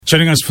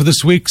Joining us for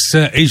this week's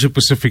Asia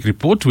Pacific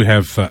Report, we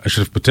have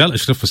Ashraf Patel.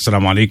 Ashraf,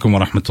 assalamu alaikum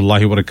wa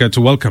rahmatullahi wa barakatuh.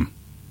 Welcome.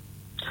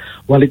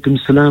 Wa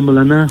alaikum salam,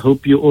 Malana.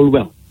 Hope you're all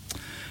well.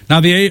 Now,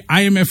 the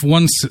IMF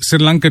wants Sri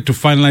Lanka to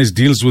finalize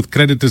deals with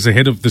creditors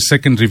ahead of the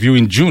second review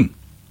in June.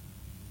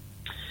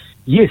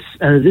 Yes,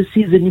 this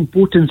is an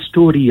important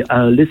story.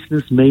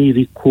 Listeners may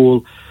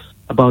recall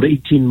about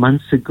 18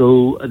 months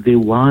ago, there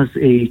was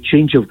a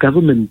change of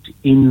government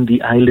in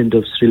the island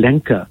of Sri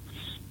Lanka,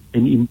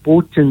 an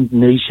important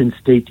nation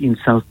state in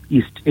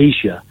Southeast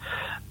Asia.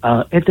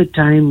 At the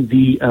time,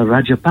 the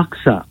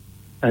Rajapaksa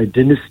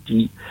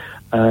dynasty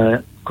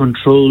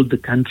controlled the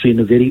country in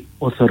a very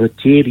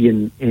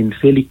authoritarian and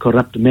fairly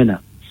corrupt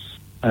manner.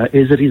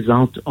 As a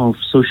result of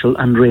social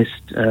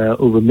unrest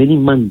over many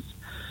months,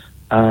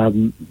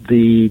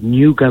 the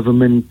new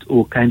government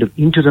or kind of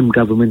interim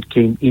government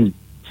came in.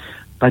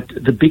 But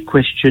the big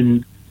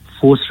question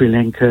for Sri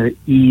Lanka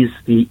is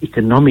the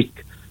economic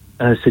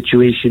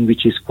situation,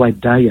 which is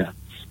quite dire.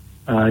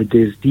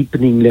 There's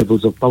deepening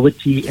levels of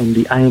poverty, and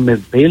the IMF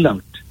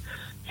bailout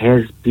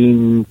has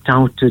been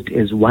touted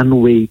as one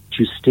way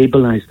to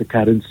stabilize the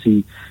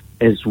currency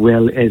as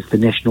well as the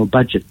national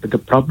budget. But the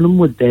problem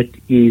with that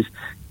is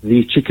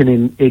the chicken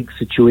and egg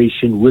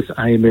situation with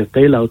IMF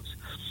bailouts.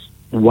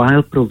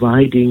 While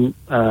providing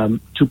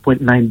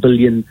 $2.9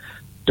 billion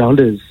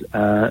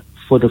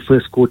for the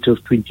first quarter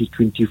of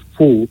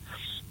 2024,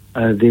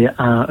 there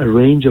are a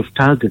range of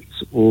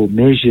targets or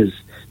measures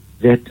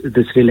that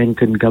the Sri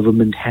Lankan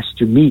government has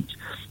to meet,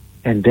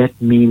 and that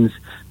means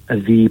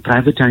the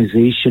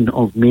privatization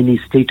of many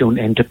state-owned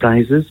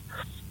enterprises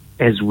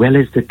as well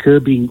as the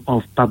curbing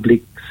of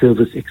public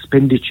service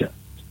expenditure.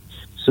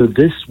 So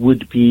this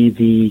would be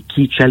the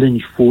key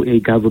challenge for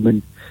a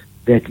government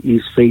that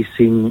is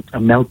facing a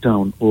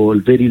meltdown or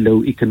very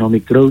low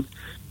economic growth,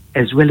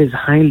 as well as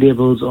high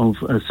levels of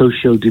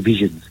social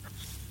divisions.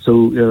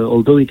 So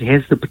although it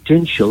has the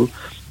potential,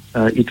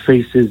 it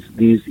faces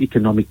these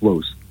economic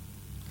woes.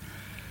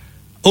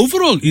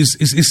 Overall, is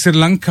Sri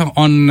Lanka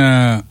on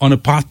a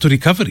path to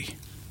recovery?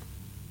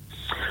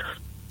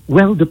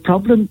 Well, the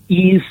problem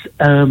is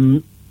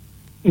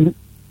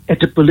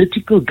at a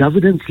political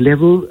governance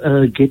level,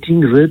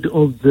 getting rid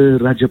of the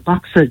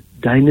Rajapaksa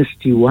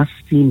dynasty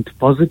seemed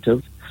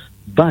positive,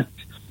 but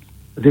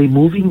they're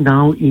moving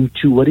now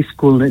into what is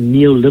called a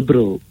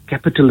neoliberal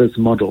capitalist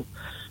model,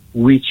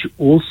 which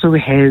also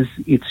has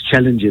its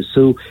challenges.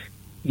 So,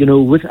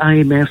 with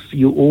IMF,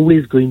 you're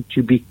always going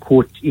to be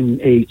caught in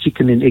a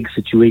chicken and egg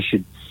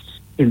situation.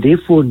 And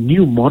therefore,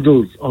 new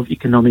models of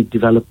economic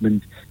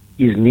development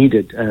is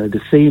needed.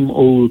 The same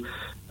old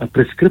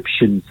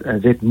prescriptions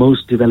that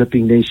most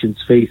developing nations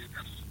face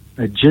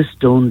just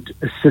don't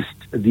assist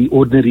the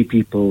ordinary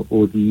people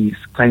or these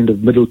kind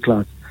of middle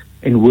class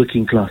and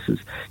working classes.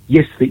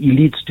 Yes, the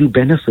elites do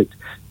benefit,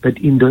 but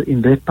in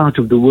that part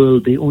of the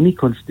world, they only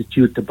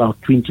constitute about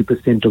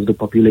 20% of the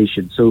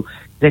population. So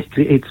that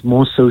creates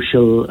more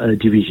social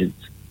divisions.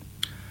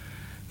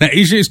 Now,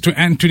 Asia is to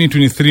end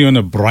 2023 on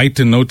a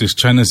brighter note as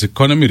China's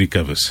economy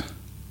recovers.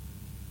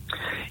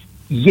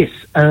 Yes,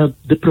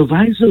 the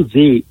proviso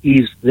there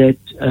is that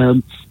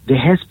there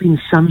has been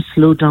some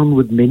slowdown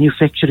with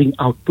manufacturing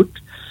output,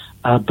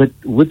 but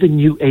with the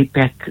new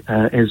APEC,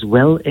 as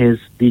well as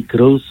the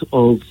growth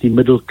of the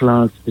middle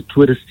class, the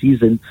tourist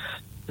season,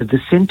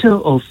 the center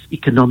of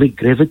economic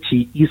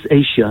gravity is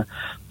Asia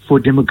for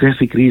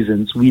demographic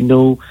reasons. We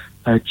know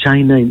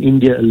China and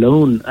India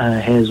alone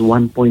has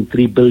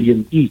 1.3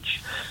 billion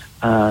each.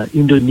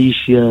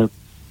 Indonesia,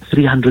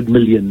 300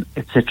 million,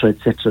 etc.,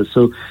 etc.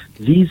 So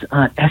these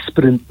are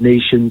aspirant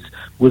nations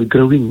with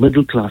growing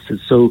middle classes.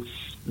 So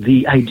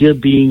the idea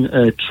being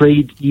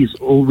trade is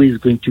always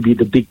going to be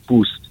the big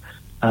boost.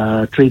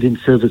 Trade and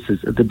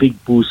services, the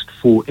big boost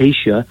for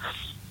Asia.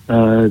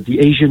 The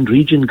Asian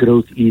region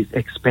growth is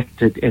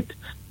expected at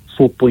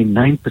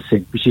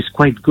 4.9%, which is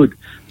quite good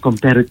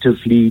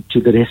comparatively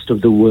to the rest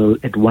of the world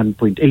at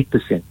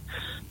 1.8%.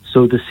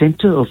 So the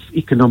center of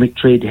economic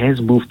trade has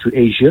moved to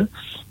Asia,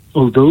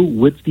 although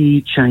with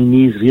the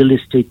Chinese real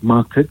estate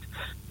market,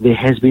 there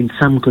has been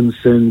some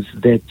concerns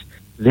that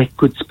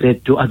could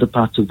spread to other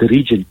parts of the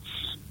region.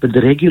 But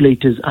the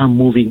regulators are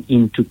moving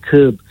in to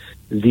curb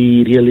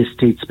the real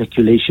estate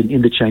speculation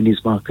in the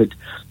Chinese market.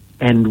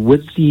 And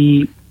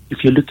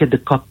if you look at the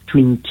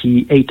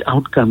COP28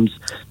 outcomes,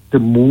 the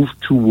move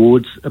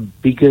towards a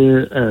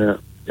bigger,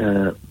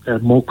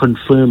 more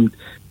confirmed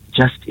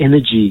just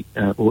energy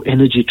or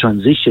energy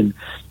transition,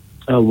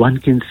 one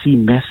can see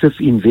massive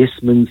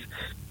investments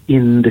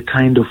in the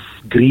kind of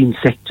green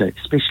sector,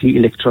 especially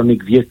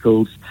electronic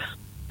vehicles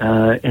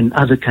and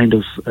other kind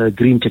of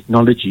green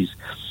technologies.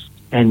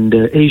 And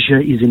Asia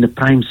is in a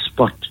prime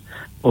spot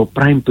or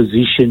prime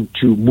position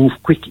to move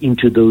quick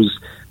into those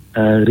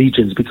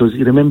regions, because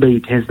remember,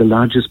 it has the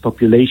largest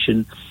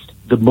population,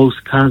 the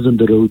most cars on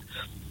the road,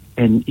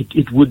 and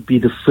it would be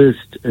the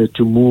first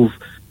to move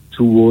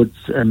towards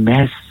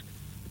mass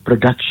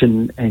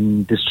production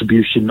and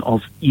distribution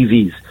of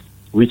EVs,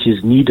 which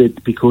is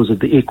needed because of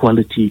the air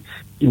quality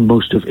in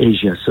most of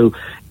Asia. So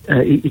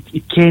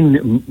it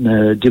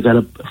can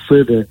develop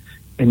further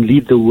and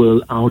lead the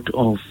world out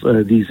of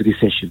these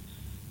recessions.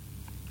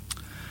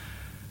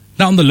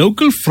 Now, on the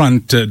local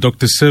front,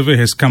 Dr. Survey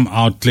has come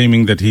out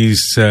claiming that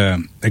he's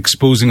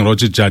exposing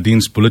Roger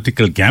Jardine's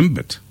political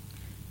gambit.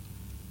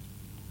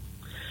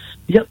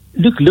 Yeah,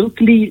 look,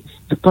 locally,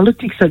 the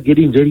politics are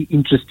getting very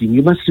interesting.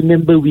 You must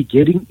remember we're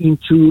getting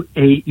into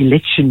a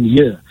election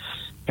year,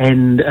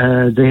 and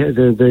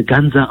the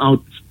guns are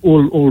out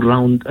all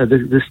round.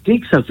 The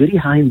stakes are very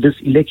high in this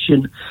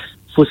election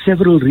for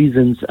several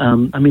reasons.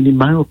 In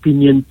my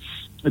opinion,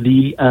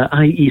 the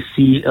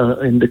IEC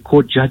and the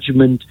court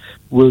judgment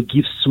will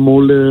give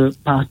smaller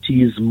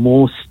parties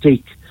more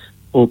stake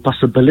or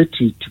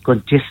possibility to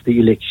contest the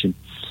election.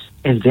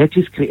 And that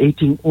is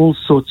creating all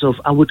sorts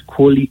of, I would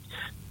call it,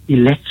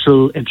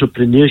 electoral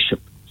entrepreneurship.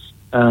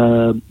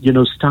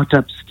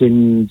 Startups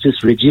can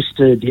just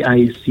register the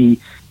IEC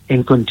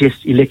and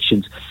contest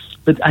elections.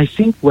 But I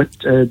think what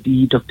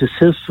the Dr.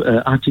 Surf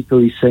article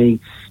is saying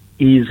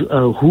is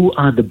who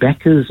are the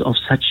backers of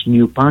such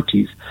new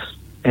parties.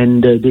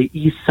 And there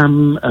is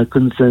some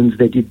concerns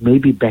that it may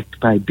be backed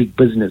by big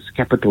business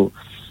capital,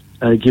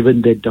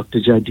 given that Dr.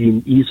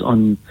 Jardine is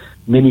on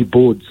many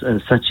boards,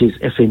 such as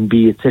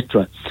FNB,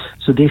 etc.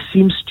 So there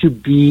seems to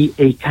be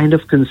a kind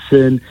of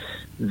concern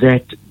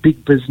that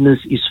big business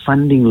is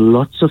funding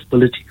lots of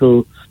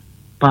political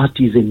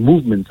parties and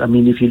movements. I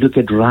mean, if you look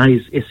at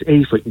Rise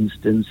SA, for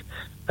instance,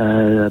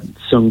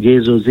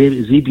 Songezo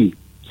Zibi,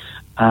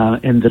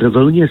 and the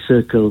Rivonia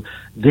Circle,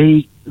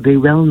 they're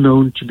well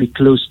known to be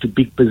close to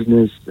big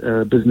business,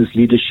 business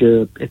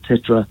leadership,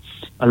 etc.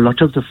 A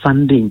lot of the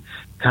funding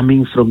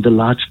coming from the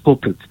large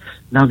corporates.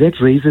 Now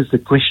that raises the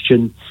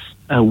question,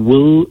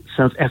 will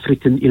South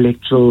African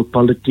electoral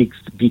politics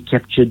be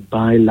captured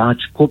by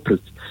large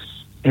corporates?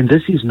 And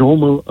this is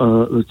normal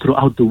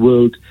throughout the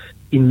world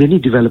in many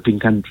developing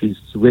countries,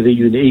 whether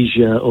you're in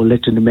Asia or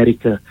Latin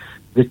America.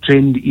 The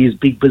trend is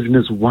big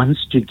business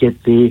wants to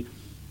get their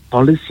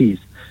policies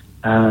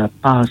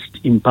passed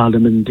in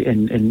parliament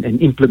and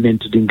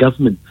implemented in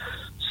government.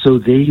 So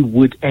they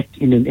would act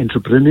in an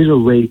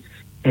entrepreneurial way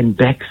and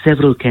back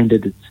several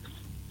candidates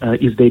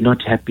if they're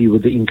not happy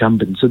with the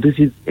incumbent. So this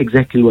is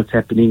exactly what's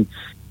happening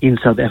in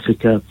South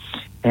Africa.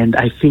 And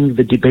I think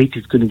the debate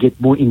is going to get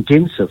more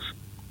intensive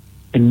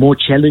and more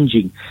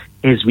challenging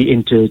as we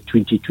enter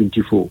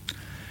 2024.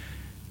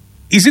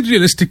 Is it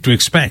realistic to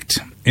expect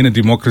in a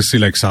democracy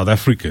like South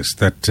Africa's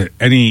that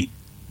any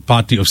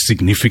party of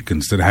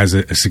significance that has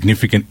a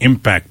significant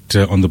impact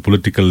on the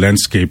political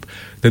landscape,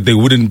 that they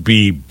wouldn't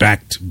be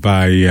backed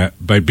by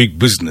big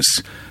business,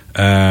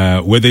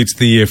 whether it's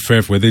the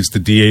EFF, whether it's the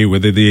DA,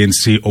 whether the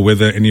ANC, or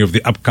whether any of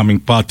the upcoming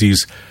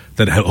parties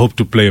that hope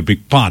to play a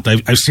big part?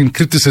 I've seen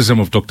criticism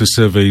of Dr.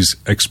 Survey's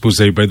expose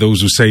by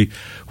those who say,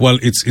 well,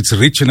 it's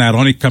rich and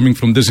ironic coming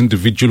from this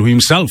individual who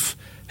himself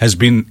has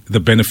been the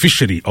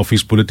beneficiary of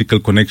his political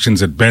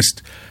connections at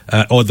best,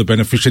 or the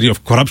beneficiary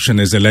of corruption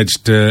as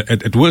alleged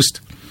at worst.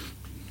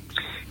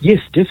 Yes,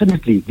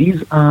 definitely.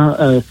 These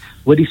are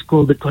what is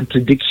called the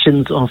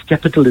contradictions of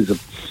capitalism.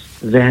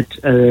 That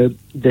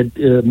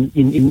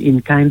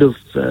in kind of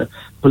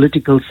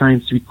political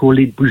science we call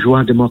it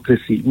bourgeois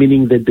democracy,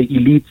 meaning that the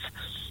elites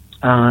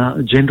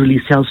are generally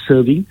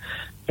self-serving,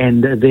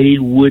 and they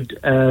would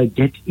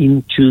get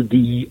into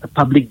the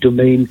public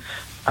domain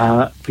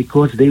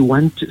because they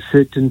want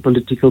certain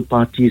political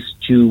parties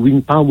to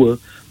win power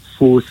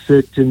for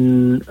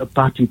certain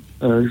party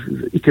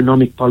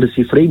economic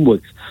policy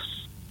frameworks.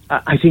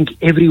 I think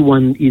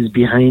everyone is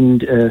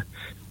behind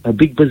a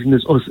big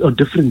business, or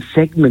different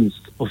segments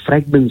or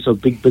fragments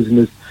of big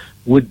business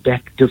would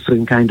back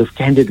different kind of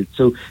candidates.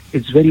 So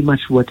it's very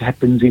much what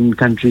happens in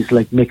countries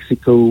like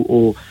Mexico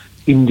or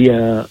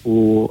India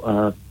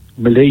or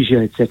Malaysia,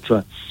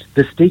 etc.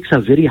 The stakes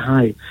are very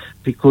high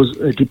because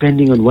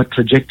depending on what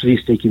trajectory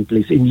is taking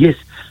place. And yes,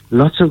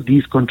 lots of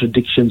these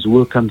contradictions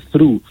will come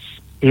through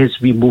as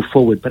we move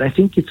forward. But I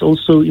think it's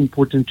also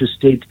important to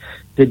state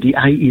that the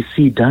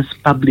IEC does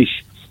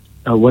publish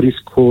what is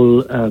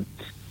called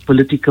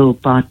political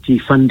party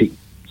funding,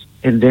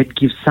 and that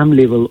gives some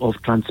level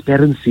of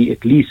transparency,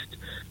 at least,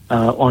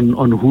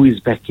 on who is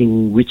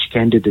backing which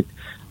candidate.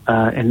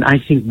 And I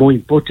think more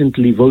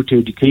importantly, voter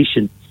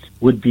education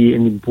would be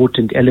an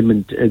important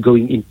element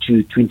going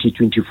into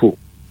 2024.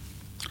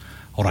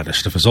 All right,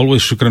 Ashraf, as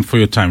always, shukran for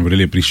your time.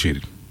 Really appreciate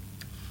it.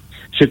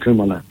 Shukran,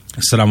 Mala.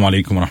 Assalamu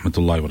alaikum wa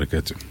rahmatullahi wa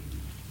barakatuh.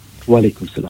 Wa alaikum salam.